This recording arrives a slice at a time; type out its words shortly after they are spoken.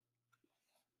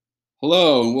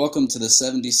Hello and welcome to the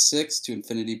 76 to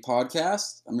Infinity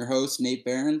podcast. I'm your host, Nate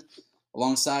Barrand.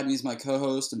 Alongside me is my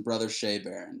co-host and brother, Shay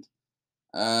Barrand.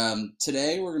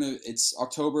 Today it's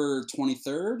October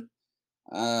 23rd,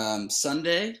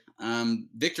 Sunday,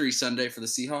 Victory Sunday for the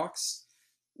Seahawks.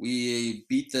 We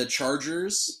beat the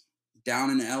Chargers down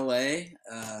in LA.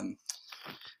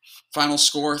 Final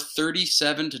score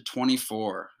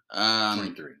 37-24.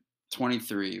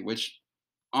 23, which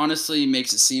honestly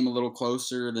makes it seem a little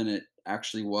closer than it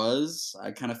actually was. I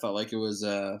kind of felt like it was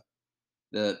a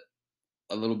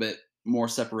little bit more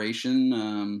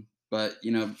separation. But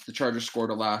the Chargers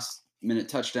scored a last minute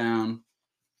touchdown.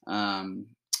 I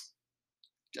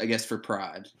guess for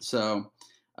pride. So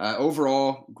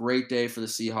overall, great day for the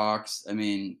Seahawks. I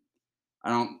mean, I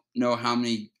don't know how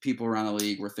many people around the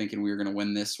league were thinking we were going to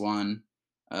win this one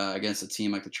against a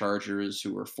team like the Chargers,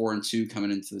 who were 4-2 coming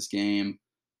into this game.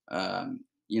 Um,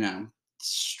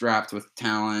 Strapped with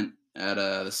talent at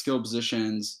the skill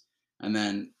positions, and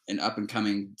then an up and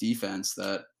coming defense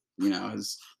that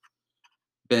has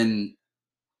been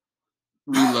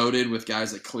reloaded with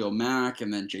guys like Khalil Mack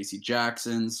and then J.C.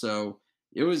 Jackson. So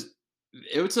it was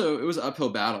an uphill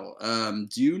battle.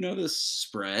 Do you know the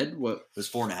spread? What It was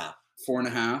 4.5.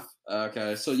 4.5?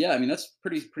 Okay, so yeah, I mean that's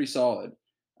pretty solid.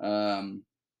 But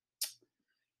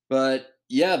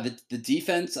yeah, the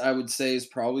defense I would say is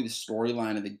probably the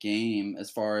storyline of the game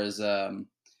as far as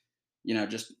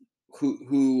just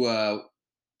who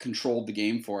controlled the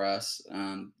game for us.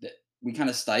 We kind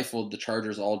of stifled the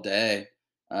Chargers all day.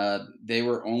 They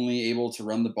were only able to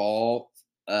run the ball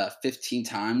 15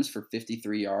 times for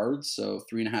 53 yards, so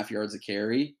 3.5 yards a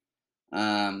carry.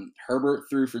 Herbert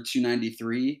threw for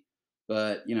 293,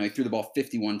 but he threw the ball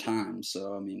 51 times.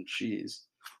 So I mean, geez,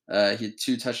 he had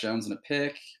 2 touchdowns and a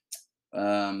pick.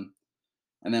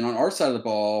 And then on our side of the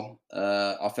ball,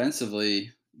 offensively,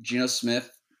 Geno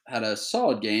Smith had a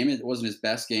solid game. It wasn't his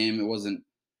best game. It wasn't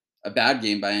a bad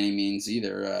game by any means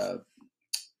either.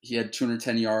 He had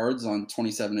 210 yards on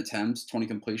 27 attempts, 20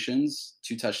 completions,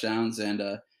 2 touchdowns, and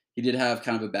he did have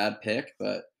kind of a bad pick,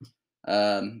 but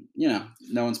no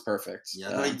one's perfect. Yeah,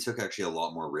 I thought he took actually a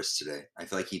lot more risks today. I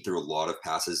feel like he threw a lot of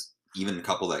passes, even a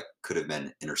couple that could have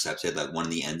been intercepted, like one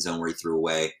in the end zone where he threw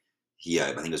away.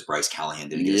 I think it was Bryce Callahan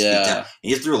didn't get his feet down. And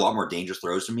he just threw a lot more dangerous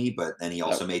throws to me, but then he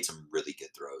also made some really good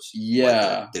throws.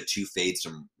 Yeah. Like the 2 fades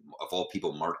from, of all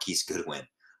people, Marquise Goodwin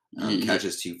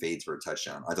catches 2 fades for a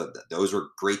touchdown. I thought that those were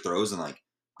great throws and like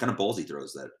kind of ballsy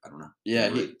throws that I don't know. Yeah,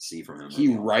 really see from him.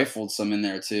 He rifled some in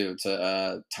there too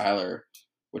to Tyler,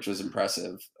 which was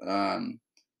impressive.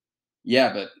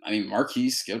 Yeah, but I mean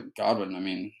Marquise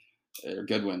Godwin,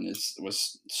 Goodwin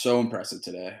was so impressive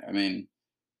today. I mean,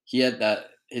 he had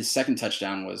his second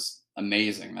touchdown was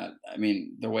amazing.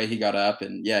 The way he got up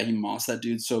and he mossed that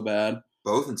dude so bad.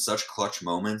 Both in such clutch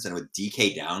moments, and with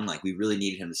DK down, like we really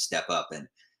needed him to step up. And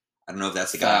I don't know if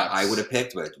that's the guy I would have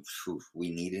picked, but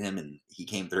we needed him, and he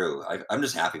came through. I'm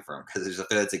just happy for him because I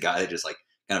feel like it's a guy that just like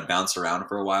kind of bounced around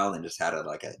for a while and just had a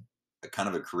kind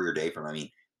of a career day for him. I mean,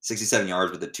 67 yards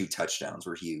with the 2 touchdowns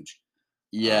were huge.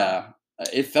 Yeah,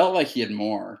 it felt like he had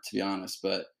more, to be honest,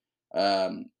 but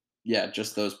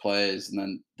just those plays, and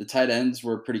then the tight ends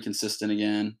were pretty consistent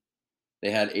again. They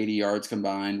had 80 yards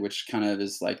combined, which kind of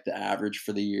is like the average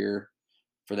for the year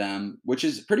for them, which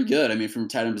is pretty good. I mean, from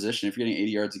tight end position, if you're getting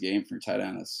 80 yards a game from your tight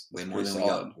end, that's way more than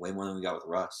solid. Way more than we got with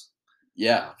Russ.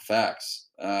 Yeah, facts.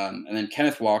 And then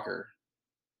Kenneth Walker,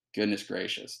 goodness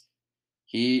gracious,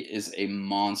 he is a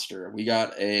monster. We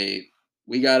got a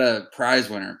prize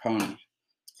winner pony.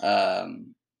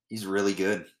 He's really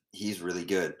good. He's really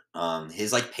good.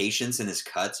 His like patience and his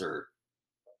cuts are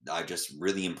just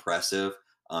really impressive.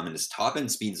 And his top end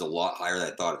speed is a lot higher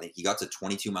than I thought. I think he got to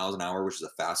 22 miles an hour, which is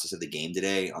the fastest of the game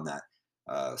today on that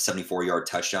 74-yard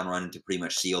touchdown run to pretty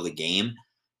much seal the game.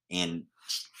 And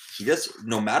he does,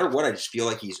 no matter what, I just feel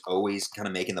like he's always kind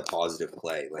of making the positive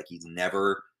play. Like he's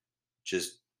never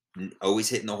just always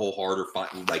hitting the hole hard or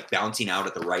like bouncing out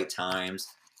at the right times.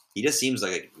 He just seems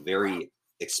like a very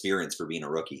experienced for being a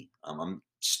rookie. I'm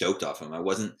stoked off him.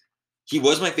 He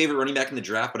was my favorite running back in the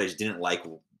draft, but I just didn't like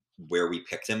where we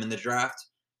picked him in the draft.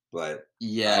 But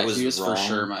he was wrong, for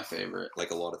sure my favorite.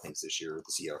 Like a lot of things this year with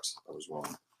the Seahawks, I was wrong.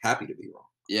 Happy to be wrong.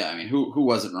 Yeah, I mean, who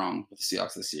wasn't wrong with the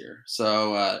Seahawks this year?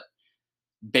 So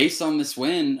based on this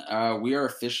win, we are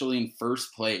officially in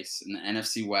first place in the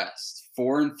NFC West,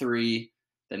 4-3.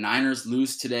 The Niners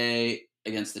lose today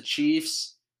against the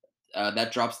Chiefs.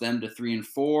 That drops them to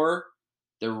 3-4.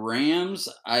 The Rams,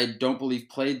 I don't believe,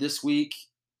 played this week,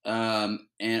 and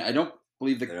I don't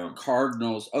believe the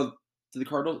Cardinals. Oh, the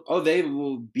Cardinals. Oh, they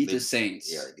will beat the Saints.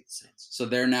 Yeah, they beat the Saints. So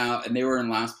they're now, and they were in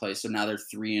last place, so now they're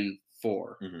 3-4.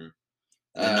 Mm-hmm.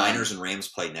 And the Niners Um, and Rams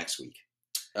play next week.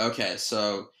 okay,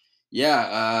 so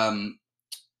yeah,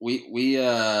 we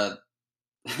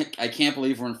I can't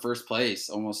believe we're in first place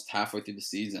almost halfway through the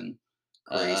season.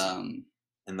 Crazy. Um,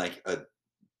 And like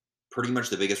pretty much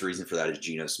the biggest reason for that is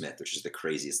Geno Smith, which is the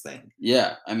craziest thing.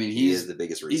 yeah, I mean He is the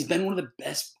biggest he's reason. been one of the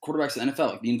best quarterbacks in the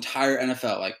NFL, like the entire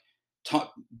NFL. Like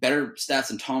better stats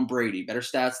than Tom Brady, better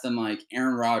stats than like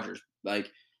Aaron Rodgers.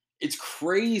 Like it's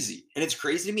crazy. And it's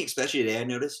crazy to me, especially today. I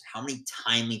noticed how many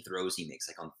timely throws he makes,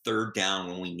 like on third down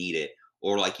when we need it,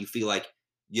 or like you feel like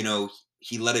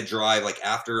he let a drive like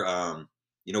after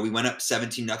we went up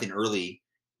 17-0 early,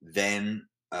 then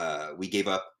we gave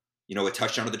up a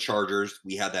touchdown to the Chargers.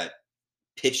 We had that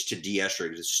pitch to D.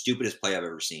 Eskridge, the stupidest play I've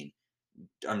ever seen.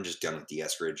 I'm just done with D.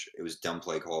 Eskridge. It was a dumb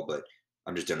play call, but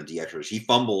I'm just done with D. Eskridge. He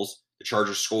fumbles. The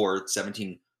Chargers scored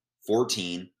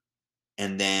 17-14,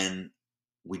 and then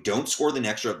we don't score the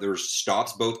next drive. There's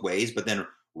stops both ways, but then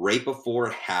right before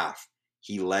half,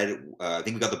 he led. I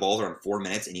think we got the ball around 4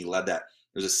 minutes, and he led that.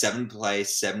 It was a 7-play,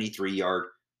 73-yard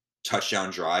touchdown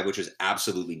drive, which was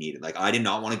absolutely needed. Like I did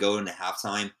not want to go into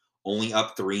halftime only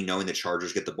up 3, knowing the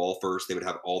Chargers get the ball first. They would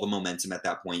have all the momentum at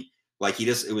that point. Like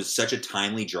it was such a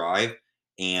timely drive,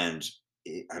 and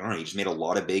I don't know. He just made a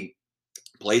lot of big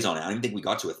plays on it. I don't even think we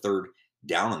got to a third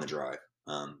down on the drive.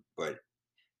 But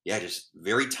yeah, just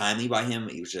very timely by him,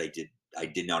 which I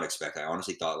did not expect. I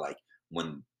honestly thought like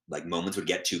when like moments would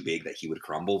get too big that he would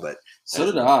crumble, but that So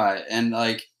is did I, and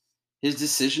like his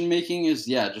decision making is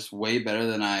just way better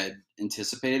than I had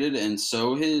anticipated, and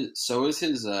so is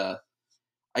his.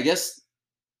 I guess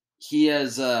he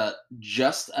has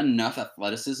just enough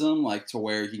athleticism, like to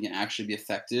where he can actually be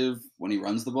effective when he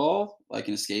runs the ball, like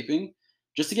in escaping,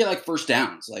 just to get like first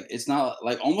downs. Like it's not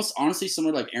like almost honestly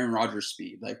similar to like Aaron Rodgers'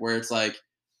 speed, like where it's like,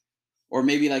 or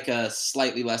maybe like a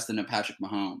slightly less than a Patrick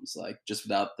Mahomes, like just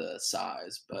without the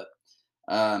size. But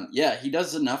yeah, he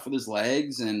does enough with his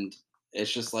legs, and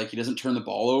it's just like he doesn't turn the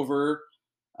ball over,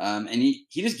 and he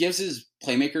just gives his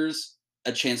playmakers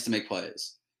a chance to make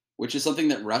plays, which is something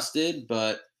that Russ did,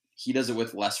 but he does it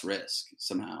with less risk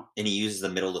somehow. and he uses the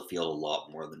middle of the field a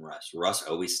lot more than Russ. Russ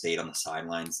always stayed on the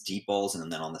sidelines, deep balls,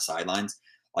 and then on the sidelines.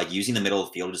 Like using the middle of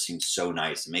the field just seems so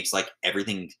nice. It makes like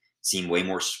everything seem way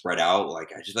more spread out.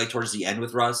 Like I just like towards the end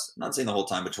with Russ. I'm not saying the whole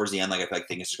time, but towards the end, like I feel like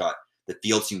things just got the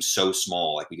field seems so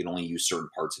small. Like we can only use certain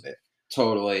parts of it.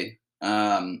 Totally.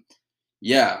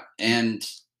 Yeah, and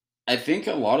I think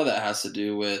a lot of that has to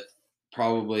do with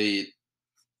probably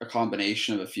a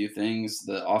combination of a few things: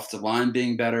 the offensive line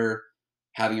being better,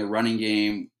 having a running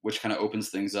game, which kind of opens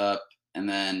things up, and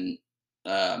then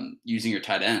using your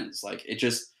tight ends. Like it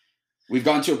just, we've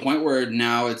gotten to a point where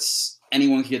now it's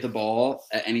anyone can get the ball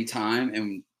at any time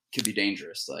and could be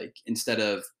dangerous. Like instead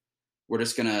of we're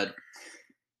just gonna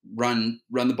run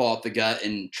the ball up the gut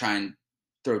and try and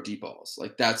throw deep balls.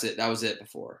 Like that's it. That was it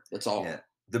before. That's all. Yeah.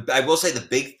 I will say the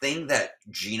big thing that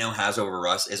Gino has over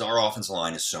us is our offensive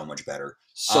line is so much better.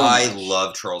 So I much.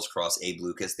 love Charles Cross, Abe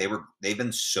Lucas. They've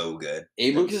been so good.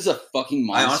 Abe Lucas is a fucking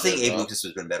I honestly monster, think Abe bro. Lucas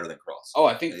has been better than Cross. Oh,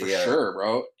 I think for Yeah, sure,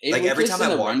 bro. Abe like every Lucas time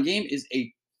in I the watch, run game is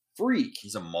a freak.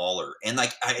 he's a mauler, and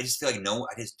like I just feel like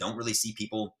I just don't really see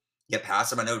people get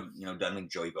past him. I know Dunning,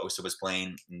 Joey Bosa was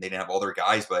playing, and they didn't have all their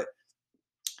guys, but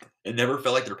it never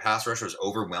felt like their pass rush was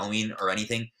overwhelming or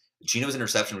anything. Gino's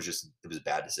interception was it was a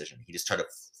bad decision. He just tried to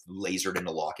laser it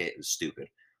into Lockett. It was stupid.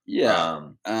 Yeah.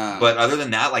 But other than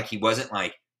that, like he wasn't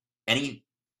like any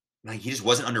like he just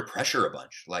wasn't under pressure a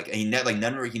bunch. Like and he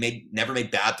never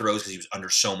made bad throws because he was under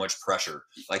so much pressure.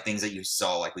 Like things that you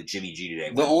saw like with Jimmy G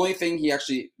today. The only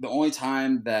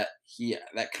time that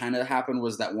kind of happened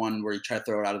was that one where he tried to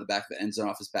throw it out of the back of the end zone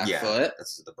off his back foot.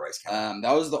 That's the Bryce count.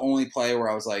 That was the only play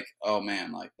where I was like, oh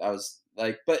man, like that was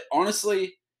like. But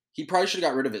honestly, he probably should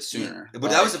have got rid of it sooner. Yeah.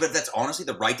 But that's honestly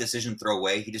the right decision to throw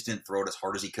away. He just didn't throw it as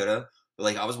hard as he could have. But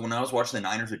like when I was watching the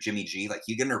Niners with Jimmy G, like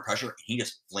you get under pressure and he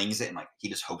just flings it and like he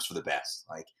just hopes for the best.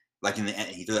 Like in the end,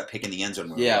 he threw that pick in the end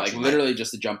zone. Yeah, like literally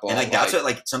just a jump ball. And like that's what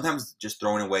like sometimes just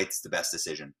throwing away it's the best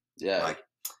decision. Yeah. Like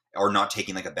or not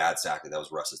taking like a bad sack. That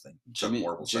was Russ's thing.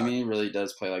 Jimmy really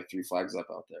does play like 3 flags up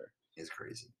out there. It's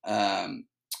crazy.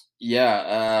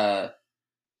 Yeah.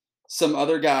 Some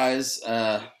other guys.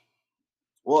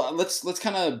 Well, let's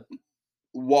kind of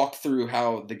walk through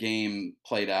how the game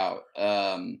played out.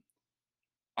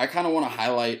 I kind of want to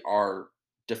highlight our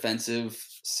defensive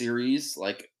series,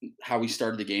 like how we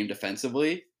started the game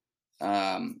defensively.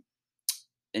 And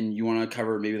you want to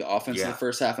cover maybe the offense in the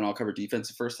first half, and I'll cover defense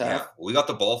the first half. Yeah, we got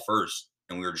the ball first,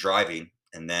 and we were driving,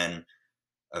 and then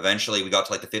eventually we got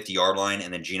to like the 50-yard line,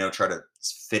 and then Gino tried to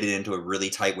fit it into a really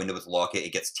tight window with Lockett.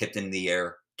 It gets tipped into the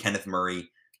air. Kenneth Murray,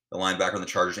 the linebacker on the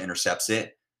Chargers, intercepts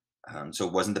it. So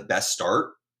it wasn't the best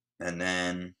start. And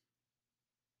then,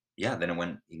 yeah, then it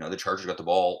went, the Chargers got the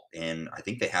ball, and I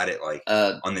think they had it like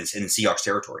Uh, on this in Seahawks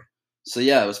territory. so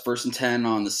yeah, it was 1st and 10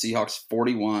 on the Seahawks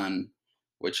 41,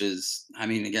 which is, I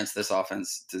mean, against this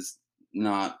offense, is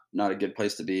not a good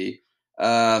place to be.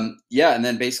 Yeah, and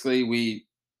then basically we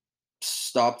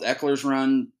stopped Eckler's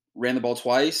run, ran the ball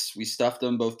twice. We stuffed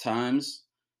them both times,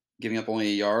 giving up only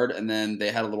a yard. And then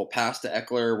they had a little pass to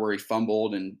Eckler where he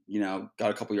fumbled and,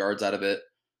 got a couple yards out of it.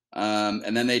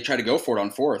 And then they tried to go for it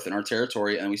on fourth in our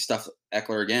territory, and we stuffed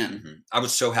Eckler again. I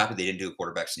was so happy they didn't do a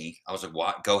quarterback sneak. I was like,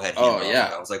 "What? Go ahead, hand Oh, it off."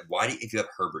 yeah. I was like, "Why? If you have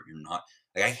Herbert, you're not."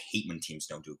 Like, I hate when teams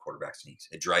don't do a quarterback sneaks.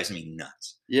 It drives me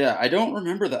nuts. Yeah, I don't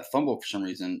remember that fumble for some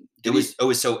reason. So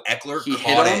Eckler He hit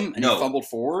caught it. him and he fumbled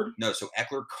forward? No, so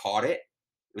Eckler caught it.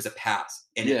 It was a pass,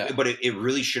 Yeah. but it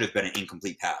really should have been an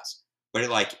incomplete pass. But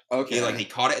Okay. he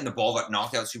caught it, and the ball got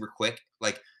knocked out super quick.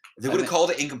 Like, if they I would have think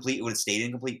called it incomplete, it would have stayed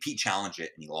incomplete. Pete challenged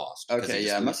it, and he lost because okay,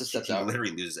 yeah, I must have stepped he out.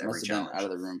 literally loses every Must have been challenge. out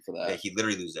of the room for Yeah, that. he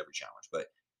literally loses every challenge. But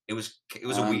it was kind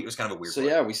of a weird So play.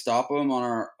 yeah, we stop them on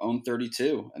our own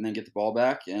 32 and then get the ball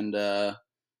back, and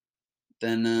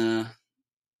then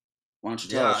why don't you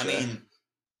tell Yeah, us, I Shay? mean,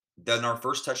 then our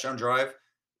first touchdown drive,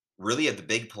 really at the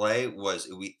big play was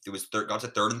got to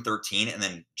 3rd and 13, and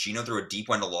then Gino threw a deep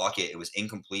one to Lockett. It was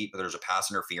incomplete, but there was a pass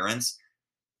interference.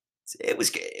 It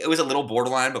was a little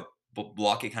borderline, but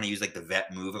Lockett kind of used like the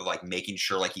vet move of like making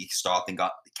sure like he stopped and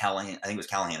got Callahan. I think it was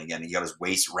Callahan again. He got his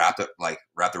waist wrapped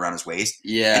around his waist,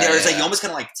 and Yeah, it was like he yeah. almost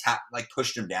kind of like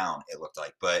pushed him down. It looked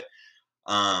like, but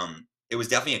it was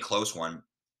definitely a close one.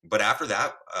 But after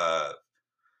that,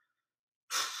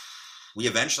 we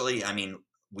eventually, I mean,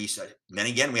 we said, then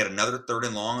again, we had another 3rd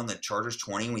and long on the Chargers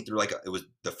 20. And we threw it was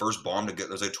the first bomb to get,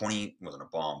 it was like 20, it wasn't a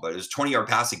bomb, but it was a 20-yard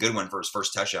pass, a good one for his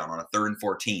first touchdown on a 3rd and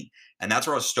 14. And that's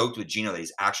where I was stoked with Gino that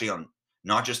he's actually on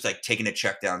not just like taking a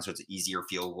check down so it's an easier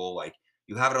field goal. Like,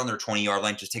 you have it on their 20-yard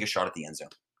line, just take a shot at the end zone.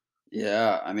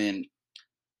 Yeah, I mean,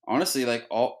 honestly, like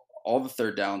all the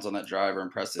third downs on that drive are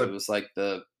impressive. It But was like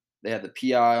they had the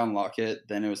PI on Lockett,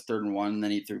 then it was 3rd and 1, and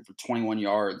then he threw for 21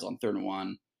 yards on 3rd and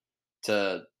 1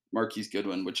 to Marquise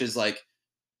Goodwin, which is like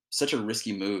such a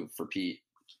risky move for Pete.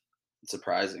 It's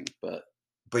surprising, but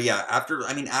yeah, after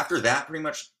that, pretty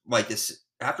much like this,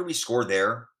 after we scored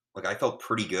there, like I felt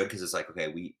pretty good because it's like,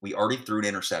 okay, we already threw an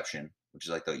interception, which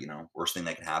is like the worst thing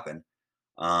that could happen,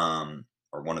 or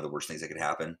one of the worst things that could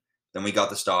happen. Then we got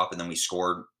the stop, and then we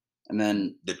scored. and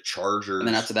then The and then Chargers.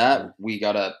 after that we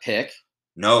got a pick.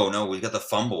 No, we got the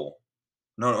fumble.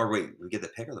 No, or wait, we get the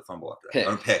pick or the fumble after that?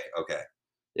 Oh, Pick. pick. Okay.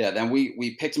 Yeah, then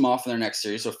we picked them off in their next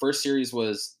series. So first series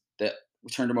was that we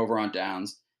turned them over on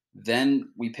downs.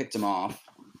 Then we picked them off.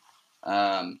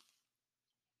 Um,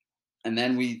 and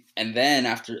then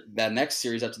after that next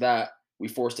series after that, we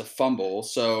forced a fumble.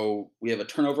 So we have a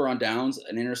turnover on downs,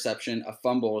 an interception, a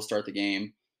fumble to start the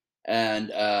game. And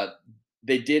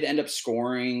they did end up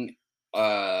scoring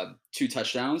 2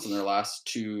 touchdowns in their last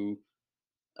two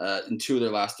in 2 of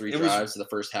their last 3 It was drives of the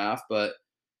first half, but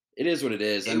it is what it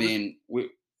is. I it was mean,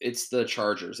 it's the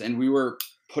Chargers, and we were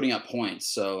putting up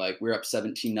points. So like we were up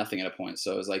 17-0 at a point.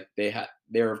 So it was like they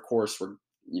were of course were,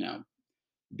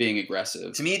 being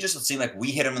aggressive. to me, it just seemed like we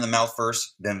hit them in the mouth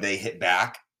first, then they hit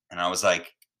back, and I was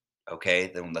like, okay,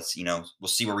 then let's we'll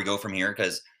see where we go from here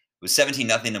because it was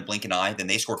 17-0 in blink an eye. Then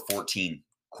they scored 14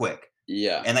 quick,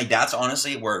 Yeah. and like that's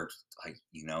honestly where like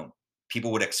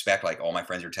people would expect, like all my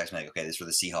friends are texting me like, okay, this is for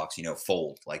the Seahawks,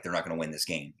 fold, like they're not going to win this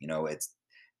game. It's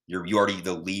you already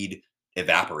the lead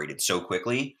evaporated so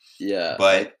quickly, Yeah.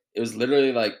 but Like it was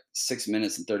literally like 6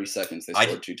 minutes and 30 seconds they I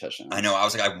scored 2 touchdowns. I know. I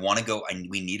was like, I want to go.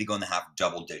 We need to go in the half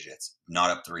double digits, not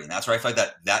up 3. And that's where I felt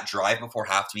that drive before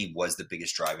half to me was the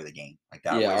biggest drive of the game. Like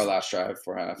that Yeah, was our last drive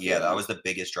for half. yeah, that was the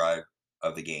biggest drive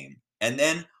of the game. And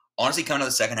then honestly, coming to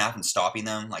the second half and stopping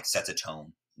them like sets a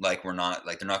tone. Like they're not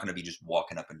going to be just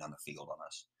walking up and down the field on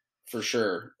us. For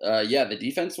sure. Yeah, the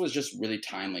defense was just really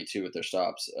timely too with their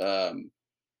stops.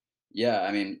 Yeah,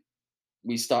 I mean,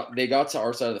 we stopped. They got to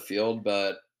our side of the field,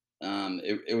 but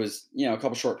it was a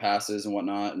couple short passes and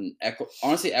whatnot. And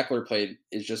honestly, Eckler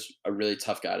is just a really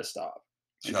tough guy to stop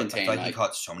and I contain. felt like he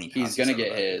caught so many passes. He's gonna out of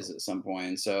get that, his at some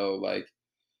point. So like,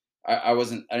 I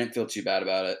didn't feel too bad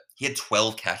about it. He had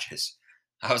 12 catches.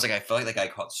 I was like, I felt like that guy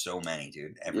caught so many,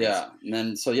 dude. Yeah, and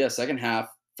then so yeah, second half,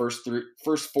 first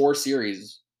 4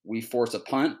 series, we force a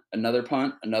punt, another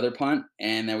punt, and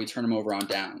then we turn them over on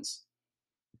downs.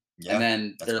 Yeah, And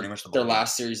then that's pretty much the their ball game.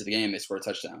 last series of the game, they scored a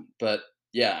touchdown. But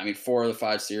yeah, I mean, 4 of the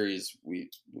 5 series we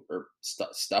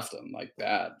stuffed them like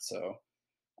bad. So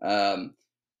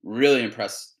really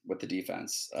impressed with the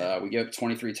defense. Yeah. We gave up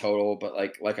 23 total, but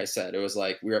like I said, it was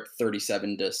like we were up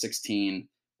 37-16,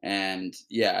 And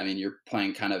yeah, I mean, you're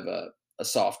playing kind of a I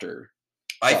softer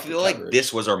feel like this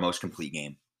coverage. was our most complete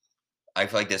game. I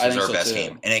feel like this I was think our so best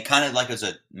game, too. and it kind of like was a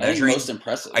I think most measuring. I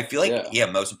impressive. feel like Yeah. yeah,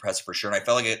 most impressive for sure. And I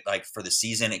felt like it like for the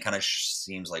season, it kind of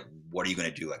seems like what are you going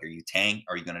to do? Like, are you tank?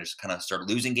 Are you going to just kind of start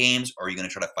losing games? Or are you going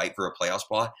to try to fight for a playoff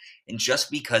spot? And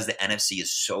just because the NFC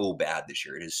is so bad this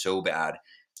year, it is so bad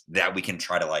that we can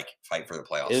try to like fight for the It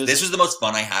playoffs. was This was the most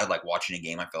fun I had like watching a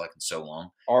game. I felt like in so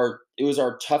long.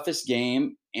 our toughest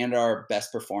game and our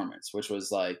best performance, which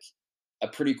was like a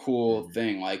pretty cool Mhm.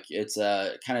 thing. Like it's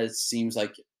kind of seems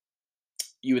like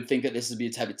you would think that this would be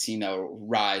a type of team that will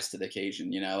rise to the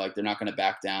occasion. You know, like they're not going to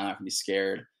back down, not going to be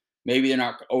scared. Maybe they're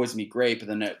not always going to be great, but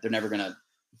they're never going to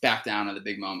back down at the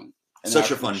big moment, and they're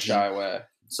Such not a going to fun team. shy away.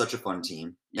 Such a fun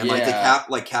team. And like the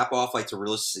Yeah, cap off like to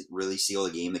really seal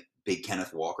the game. The big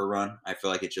Kenneth Walker run. I feel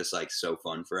like it's just like so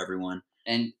fun for everyone.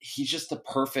 and he's just the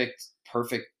perfect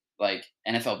like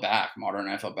NFL back, modern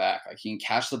NFL back. Like he can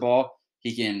catch the ball,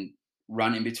 he can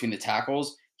run in between the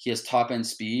tackles. He has top end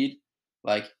speed,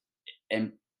 like,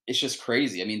 and it's just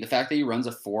crazy. I mean, the fact that he runs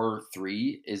a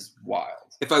 4.3 is wild.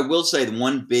 If I will say the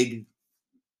one big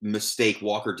mistake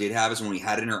Walker did have is when he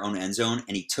had it in our own end zone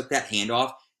and he took that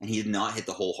handoff and he did not hit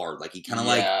the hole hard. Like he kind of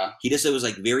like Yeah, he just it was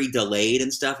like very delayed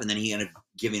and stuff, and then he ended up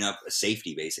giving up a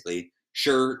safety basically.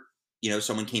 Sure,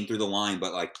 someone came through the line,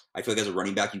 but like I feel like as a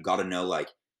running back, you got to know like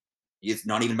it's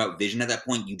not even about vision at that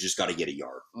point. You just got to get a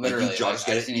yard. Like you literally. Like just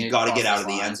get I it. just need You to got to cross get out this of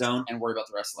the line end zone. and worry about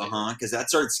the rest later. Because that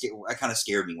kind of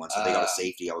scared me once that they got a Um,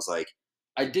 safety. I was like,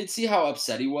 I did see how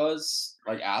upset he was,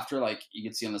 like after, like you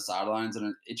could see on the sidelines,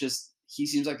 and it just he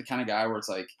seems like the kind of guy where it's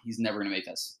like he's never gonna make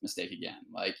that mistake again.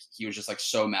 Like he was just like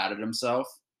so mad at himself.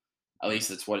 At least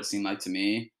that's what it seemed like to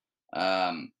me.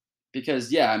 Um,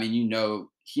 because yeah, I mean, he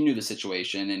knew the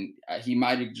situation, and he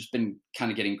might have just been kind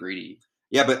of getting greedy.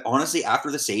 yeah, but honestly,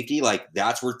 after the safety, like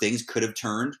that's where things could have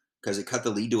turned because it cut the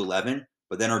lead to 11.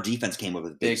 But then our defense came up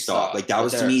with a big Big stop. Like stop that right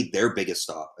was to there. me their biggest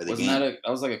stop of the Wasn't game.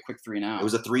 that was like a quick three and It out?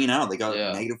 was a 3 and out. They got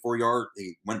Yeah, negative 4 yard.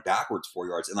 They went backwards 4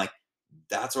 yards, and like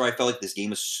that's where I felt like this game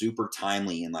was super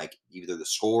timely and like either the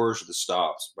scores or the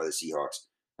stops by the Seahawks.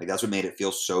 Like that's what made it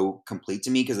feel so complete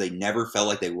to me because they never felt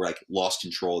like they were like lost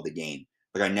control of the game.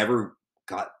 Like I never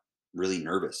got really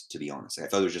nervous to be honest. Like, I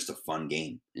thought it was just a fun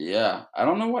game. yeah. I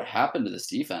don't know what happened to this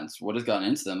defense. What has gotten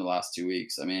into them the last 2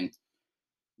 weeks? I mean,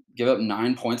 give up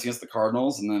 9 points against the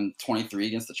Cardinals and then 23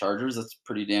 against the Chargers. That's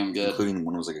pretty damn good. Including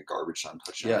one was like a garbage time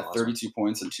touchdown. Yeah, The last one. 32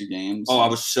 points in 2 games. Oh, I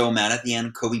was so mad at the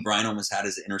end. Kobe Bryant almost had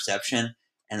his interception,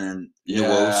 and then Yeah,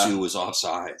 Nwosu was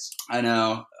offsides. I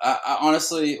know. I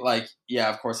honestly like. Yeah,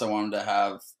 of course I wanted to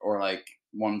have or like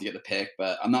wanted to get the pick,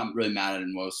 but I'm not really mad at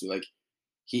Nwosu. Like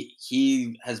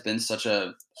he has been such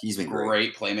a He's been great.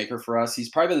 great playmaker for us. He's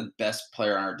probably the best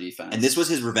player on our defense. And this was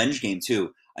his revenge game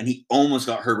too. And he almost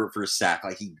got Herbert for a sack.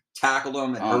 Like he tackled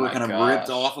him, and Oh Herbert my kind of ripped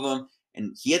gosh. off of him.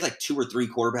 And he had like 2 or 3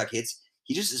 quarterback hits.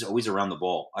 He just is always around the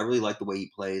ball. I really like the way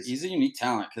he plays. He's a unique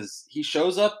talent because he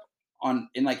shows up on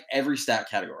in like every stat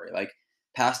category, like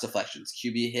pass deflections,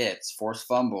 QB hits, forced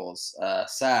fumbles,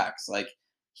 sacks. Like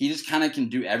he just kind of can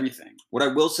do everything. What I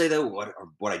will say though,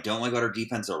 what I don't like about our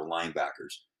defense are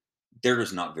linebackers. They're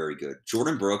just not very good.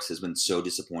 Jordan Brooks has been so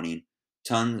disappointing.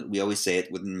 We always say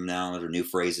it with him now as our new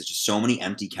phrase. It's just so many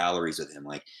empty calories with him.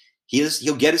 Like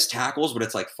he'll get his tackles, but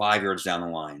it's like 5 yards down the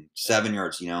line, 7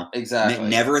 yards. Exactly.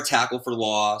 Never a tackle for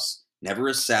loss, never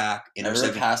a sack, Never a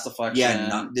interception. pass Yeah,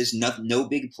 deflection. there's no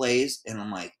big plays, and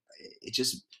I'm like, it's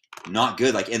just not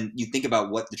good. Like, and you think about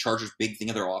what the Chargers' big thing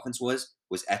of their offense was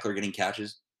Eckler getting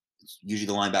catches. It's usually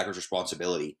the linebacker's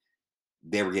responsibility.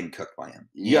 They were getting cooked by him.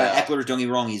 Yeah, Yeah. Eckler, don't get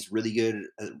me wrong, he's really good.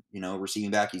 Receiving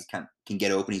back, he's can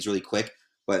get open. He's really quick,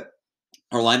 but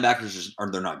our linebackers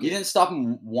they're not You good. didn't stop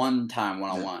him one time one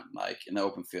on No, one, like in the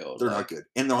open field. they're Like, not good.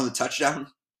 And on the touchdown,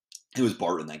 it was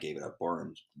Barton that gave it up.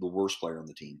 Barton's the worst player on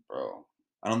the team. bro.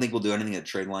 I don't think we'll do anything at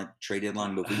trade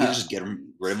deadline, but if we could just get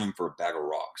rid of him for a bag of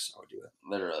rocks, I would do it.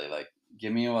 Literally, like,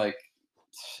 give me like,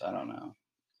 I don't know.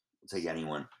 We'll take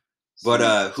anyone. Some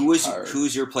But tired.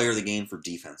 who's your player of the game for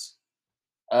defense?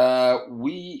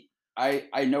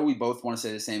 I know we both want to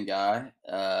say the same guy.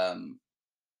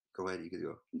 Go ahead, you could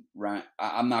go. Ryan.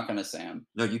 I'm not gonna say him.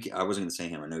 No, you. I wasn't going to say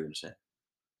him. I know you're going to say it.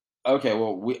 Okay,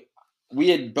 well we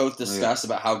had both Oh, yeah. discussed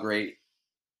about how great.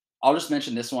 I'll just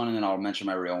mention this one and then I'll mention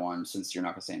my real one since you're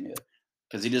not gonna say him either,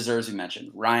 because he deserves to be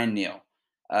mentioned. Ryan Neal,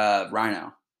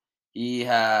 Rhino. He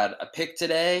had a pick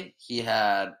today. He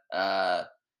had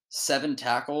 7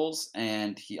 tackles,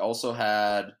 and he also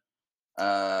had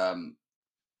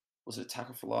was it a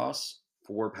tackle for loss?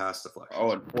 4 pass deflections.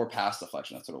 Oh, and 4 pass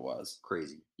deflection. That's what it was.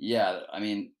 Crazy. Yeah, I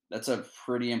mean, that's a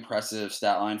pretty impressive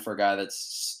stat line for a guy that's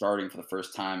starting for the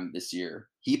first time this year.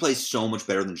 He plays so much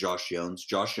better than Josh Jones.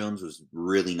 Josh Jones was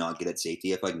really not good at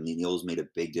safety. I feel like Neal's made a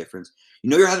big difference.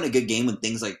 You're having a good game when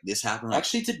things like this happen. Like,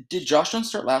 Actually, did Josh Jones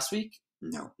start last week?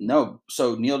 no. No.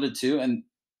 So Neal did too. And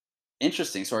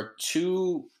interesting. So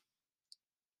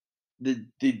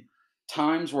the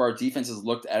times where our defense has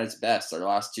looked at its best, our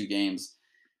last 2 games,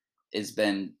 has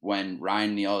been when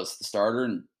Ryan Neal is the starter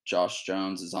and Josh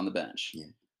Jones is on the bench. Yeah.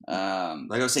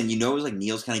 Like I was saying, it was like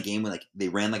Neal's kind of game when like they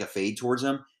ran like a fade towards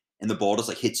him and the ball just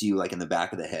like hits you like in the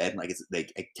back of the head. Like it's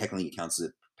like technically it counts as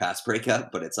a pass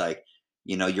breakup, but it's like,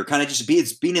 you're kind of just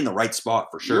it's being in the right spot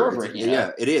for sure. You're breaking it yeah,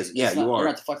 up. it is. Yeah, you are. You're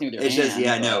not deflecting with your It's hand. just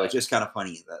I know. It's just kind of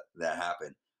funny that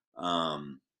happened.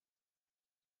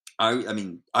 I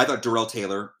mean, I thought Darrell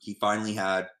Taylor, he finally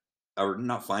had, or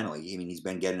not finally, I mean, he's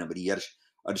been getting them, but he had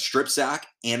a strip sack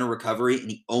and a recovery,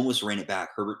 and he almost ran it back.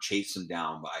 Herbert chased him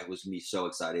down, but I was going to be so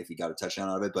excited if he got a touchdown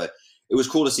out of it. But it was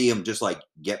cool to see him just like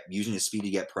using his speed to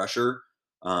get pressure.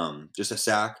 Just a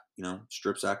sack,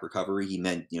 strip sack recovery. He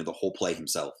meant, the whole play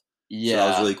himself. Yeah. So that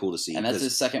was really cool to see. And that's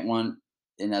his second one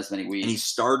in as many weeks. And he's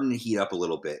starting to heat up a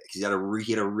little bit. He had a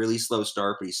really slow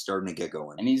start, but he's starting to get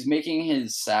going. And he's making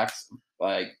his sacks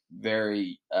like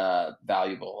very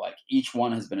valuable. Like each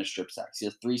one has been a strip sack. He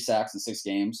has 3 sacks in 6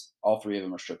 games. All 3 of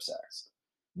them are strip sacks.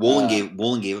 Woolen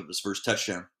gave up his first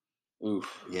touchdown.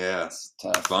 Oof. Yeah, it's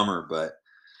tough. Bummer, but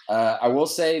I will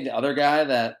say the other guy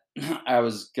that I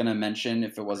was gonna mention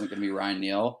if it wasn't gonna be Ryan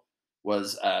Neal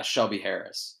was Shelby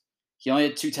Harris. He only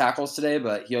had 2 tackles today,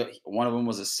 but one of them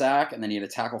was a sack, and then he had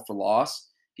a tackle for loss.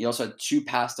 He also had 2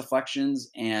 pass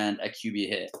deflections and a QB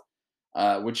hit,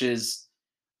 which is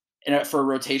for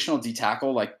a rotational D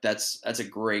tackle, like that's a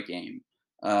great game.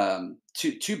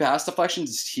 2 pass deflections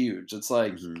is huge. It's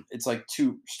like it's like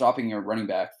 2 stopping a running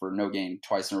back for no gain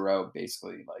twice in a row,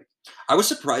 basically. Like I was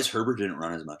surprised Herbert didn't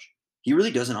run as much. He really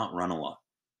does not run a lot,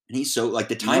 and he's so like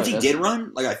the times he did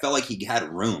run, like I felt like he had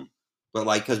room, but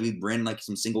like because we ran like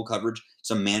some single coverage,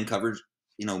 some man coverage,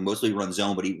 mostly run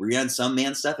zone, but he ran some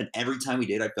man stuff, and every time he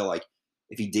did, I felt like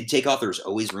if he did take off, there was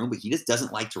always room, but he just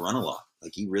doesn't like to run a lot.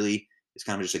 Like he really is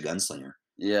kind of just a gunslinger.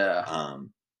 Yeah.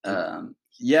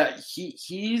 Yeah,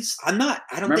 he's. I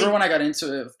don't remember when I got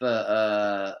into it with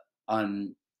the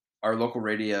on our local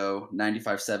radio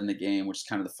 95.7 The Game, which is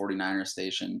kind of the 49ers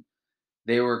station.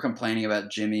 They were complaining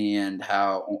about Jimmy and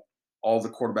how all the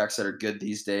quarterbacks that are good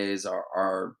these days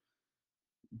are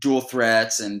dual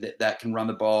threats and that can run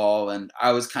the ball. And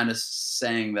I was kind of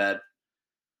saying that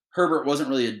Herbert wasn't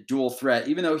really a dual threat,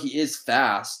 even though he is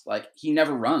fast. Like he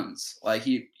never runs. Like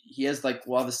he has like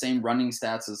the same running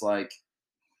stats as like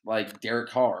Derek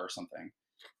Carr or something,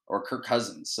 or Kirk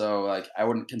Cousins. So like I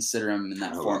wouldn't consider him in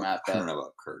that format. I don't know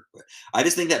about Kirk, but I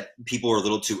just think that people are a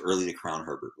little too early to crown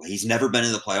Herbert. Like, he's never been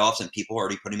in the playoffs, and people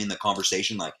already put him in the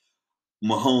conversation. Like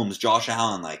Mahomes, Josh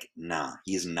Allen, like nah,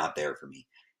 he is not there for me.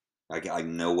 Like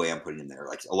no way I'm putting him there.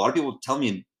 Like a lot of people telling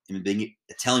me in the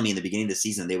beginning of the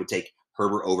season they would take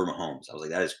Herbert over Mahomes. I was like,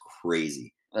 that is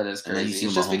crazy. That is crazy.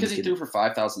 It's just because he threw for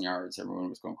 5,000 yards, everyone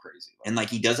was going crazy. And like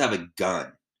he does have a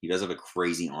gun. He does have a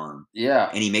crazy arm. Yeah.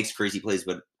 And he makes crazy plays,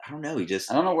 but I don't know. I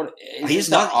don't know what he's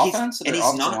not offense and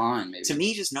he's not line, maybe. To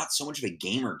me, just not so much of a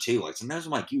gamer too. Like sometimes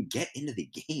I'm like, you get into the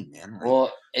game, man. Like,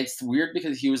 well, it's weird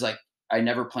because he was like, I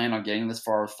never planned on getting this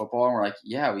far with football. And we're like,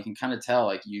 yeah, we can kind of tell.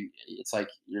 Like it's like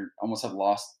you almost have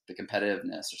lost the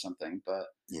competitiveness or something. But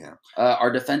yeah, our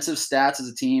defensive stats as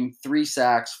a team: 3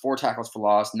 sacks, 4 tackles for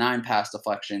loss, 9 pass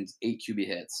deflections, 8 QB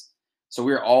hits. So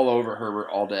we were all over Herbert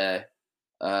all day.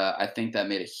 I think that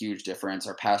made a huge difference.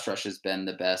 Our pass rush has been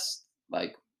the best.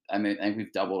 Like I think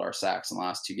we've doubled our sacks in the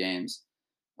last 2 games.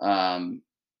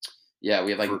 Yeah,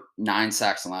 we have like 9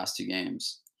 sacks in the last 2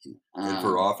 games. And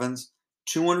for offense,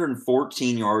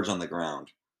 214 yards on the ground.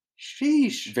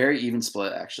 Sheesh. Very even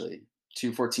split, actually.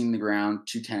 214 in the ground,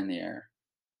 210 in the air.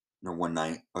 No,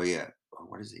 190. Oh, yeah. Oh,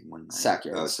 what is he? 190. Sack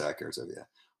yards. Oh, sack yards. Oh, yeah.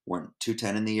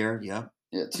 210 in the air. Yeah.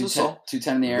 Yeah,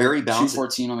 210 in the air. Very balanced.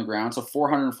 214 on the ground. So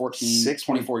 414,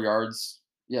 24 yards.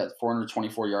 Yeah,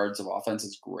 424 yards of offense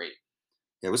is great.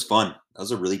 Yeah, it was fun. That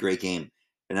was a really great game.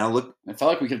 And now look. I felt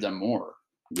like we could have done more.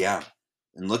 Yeah.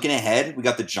 And looking ahead, we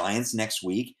got the Giants next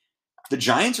week. The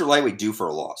Giants are lightweight due for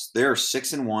a loss. They're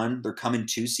 6-1. They're coming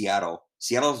to Seattle.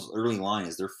 Seattle's early line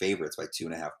is their favorites by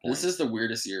 2.5 points. This is the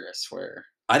weirdest year, I swear.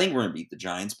 I think we're gonna beat the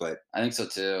Giants, but I think so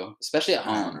too, especially at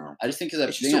home. I just think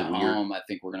because being at home, I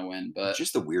think we're gonna win. But it's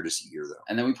just the weirdest year, though.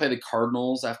 And then we play the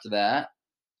Cardinals after that.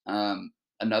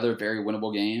 Another very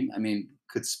winnable game. I mean,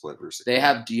 could split versus. They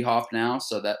have D-Hop now,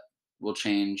 so that will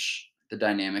change the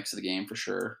dynamics of the game for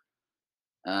sure.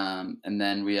 And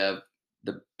then we have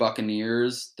the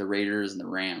Buccaneers, the Raiders, and the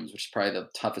Rams, which is probably the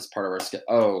toughest part of our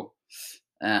schedule.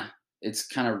 It's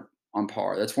kind of on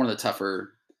par. That's one of the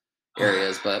tougher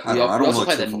areas. But I don't know. I we don't want to also look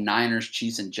play too the far. Niners,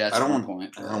 Chiefs, and Jets I at don't one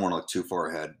want. point. I don't want to look too far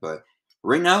ahead, but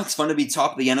right now it's fun to be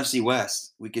top of the NFC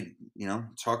West. We could,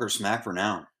 talk our smack for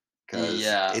now because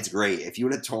Yeah. it's great. If you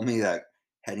would have told me that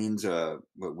heading into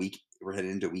what week we're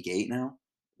heading into week 8 now,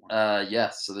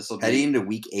 Yes. So this will heading be. into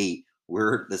week 8,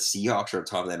 we're the Seahawks are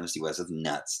top of the NFC West. That's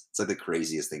nuts. It's like the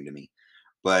craziest thing to me,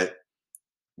 but it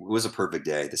was a perfect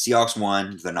day. The Seahawks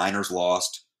won. The Niners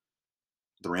lost.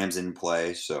 The Rams didn't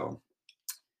play, so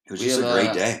it was We just have a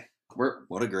great day. We're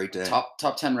What a great day. top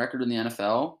 10 record in the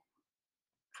NFL.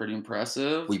 Pretty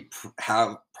impressive. We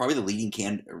have probably the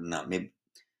leading or not maybe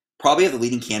probably have the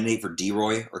leading candidate for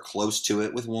D-Roy or close to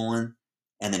it with Woolen,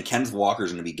 and then Kenneth Walker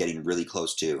is going to be getting really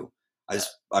close too.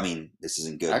 I mean, this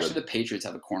isn't good. Actually, the Patriots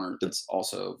have a corner that's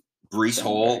also Brees been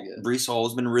Hall. very good. Brees Hall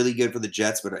has been really good for the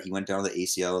Jets, but he went down to the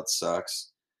ACL. It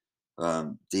sucks.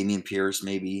 Damian Pierce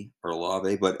maybe or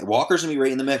Olave, but Walker's gonna be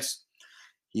right in the mix.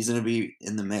 He's gonna be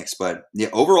in the mix. But yeah,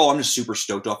 overall, I'm just super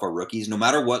stoked off our rookies. No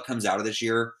matter what comes out of this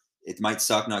year, it might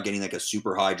suck not getting like a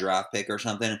super high draft pick or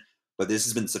something. But this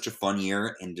has been such a fun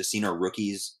year, and just seeing our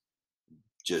rookies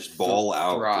just ball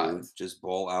out, Thrive. dude. Just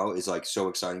ball out is like so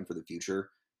exciting for the future.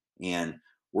 And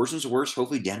worse and worse,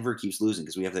 hopefully Denver keeps losing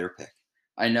because we have their pick.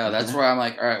 I know. That's where I'm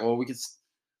like, all right, well, we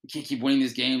can't keep winning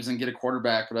these games and get a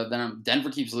quarterback. But then Denver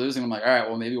keeps losing. I'm like, all right,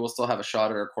 well, maybe we'll still have a shot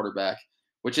at our quarterback,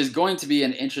 which is going to be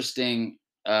an interesting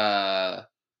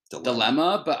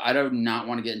dilemma. But I do not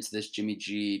want to get into this Jimmy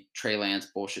G, Trey Lance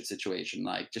bullshit situation.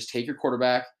 Like, just take your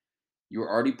quarterback. You were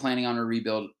already planning on a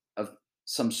rebuild of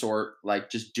some sort. Like,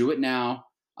 just do it now.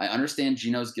 I understand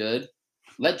Gino's good.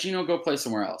 Let Gino go play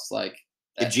somewhere else. Like,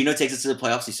 if Gino takes us to the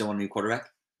playoffs, you still want a new quarterback?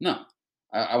 No.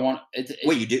 I want it.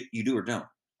 Wait, you do or don't?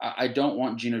 I don't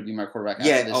want Gino to be my quarterback after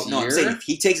Yeah. this Oh no, year. I'm saying if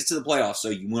he takes it to the playoffs, so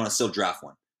you want to still draft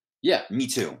one. Yeah. Me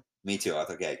too.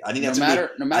 Okay. I think that's no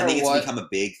matter I think what, it's become a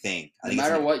big thing. No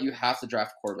matter what, you have to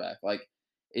draft a quarterback. Like,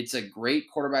 it's a great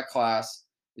quarterback class.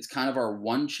 It's kind of our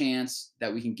one chance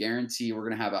that we can guarantee we're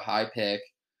going to have a high pick,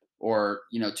 or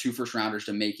 2 first rounders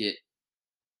to make it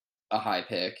a high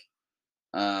pick.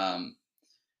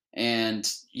 And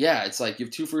yeah, it's like you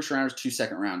have 2 first rounders, 2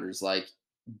 second rounders. Like,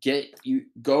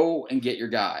 go and get your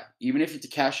guy, even if you have to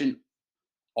cash in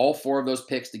all 4 of those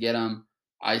picks to get him.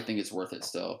 I think it's worth it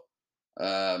still.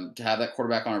 To have that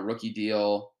quarterback on a rookie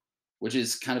deal, which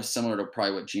is kind of similar to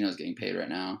probably what Gino's getting paid right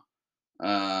now.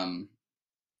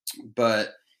 But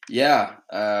yeah,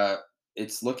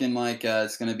 it's looking like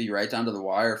it's going to be right down to the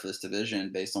wire for this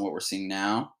division based on what we're seeing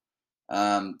now.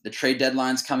 The trade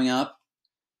deadline's coming up.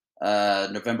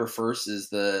 November 1st is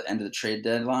the end of the trade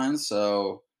deadline.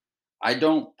 So I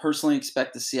don't personally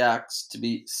expect the Seahawks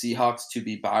to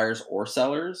be buyers or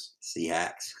sellers.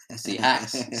 Seahawks.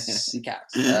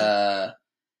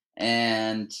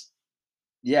 And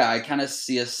yeah, I kind of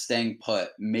see us staying put.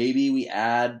 Maybe we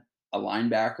add a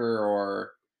linebacker,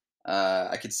 or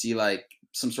I could see like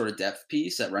some sort of depth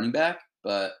piece at running back.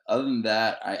 But other than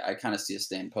that, I kind of see us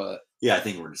staying put. Yeah, I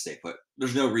think we're going to stay put.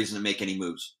 There's no reason to make any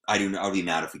moves. I'll be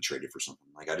mad if we traded for something.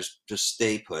 Like, I just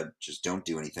stay put. Just don't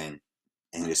do anything,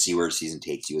 and just see where the season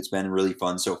takes you. It's been really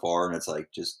fun so far, and it's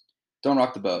like just don't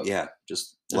rock the boat. Yeah,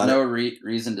 just there's no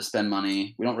reason to spend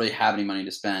money. We don't really have any money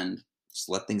to spend. Just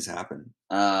let things happen.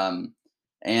 And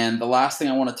the last thing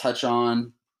I want to touch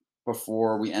on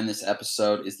before we end this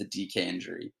episode is the DK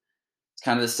injury. It's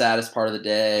kind of the saddest part of the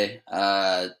day.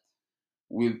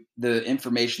 The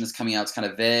information that's coming out is kind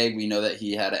of vague. We know that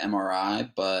he had an MRI,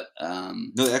 but no,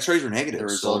 the X-rays were negative. The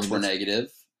results were negative.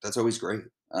 That's always great,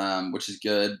 which is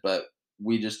good. But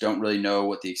we just don't really know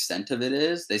what the extent of it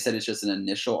is. They said it's just an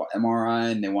initial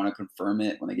MRI, and they want to confirm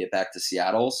it when they get back to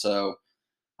Seattle. So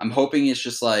I'm hoping it's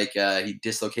just like he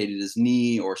dislocated his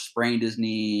knee or sprained his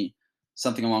knee,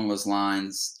 something along those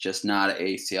lines. Just not an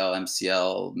ACL,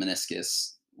 MCL,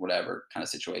 meniscus, whatever kind of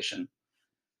situation.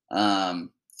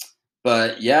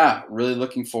 But yeah, really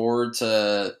looking forward to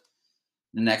the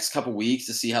next couple weeks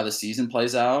to see how the season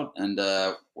plays out and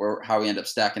how we end up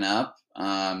stacking up.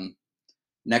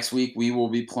 Next week we will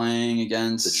be playing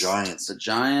against the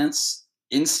Giants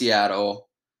in Seattle.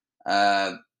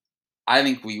 I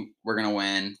think we're gonna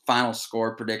win. Final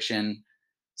score prediction: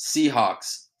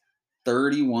 Seahawks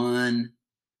 31,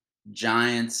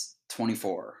 Giants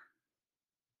 24.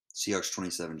 Seahawks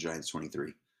 27, Giants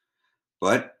 23.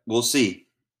 But we'll see.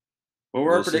 What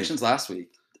were our predictions last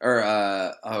week?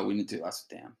 Or we need to do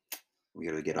last week. Damn. We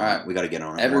gotta get on. Right. We gotta get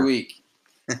on it every week.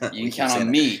 You can count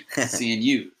on me seeing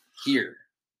you here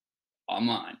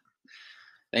online.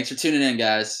 Thanks for tuning in,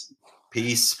 guys.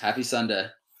 Peace. Happy Sunday.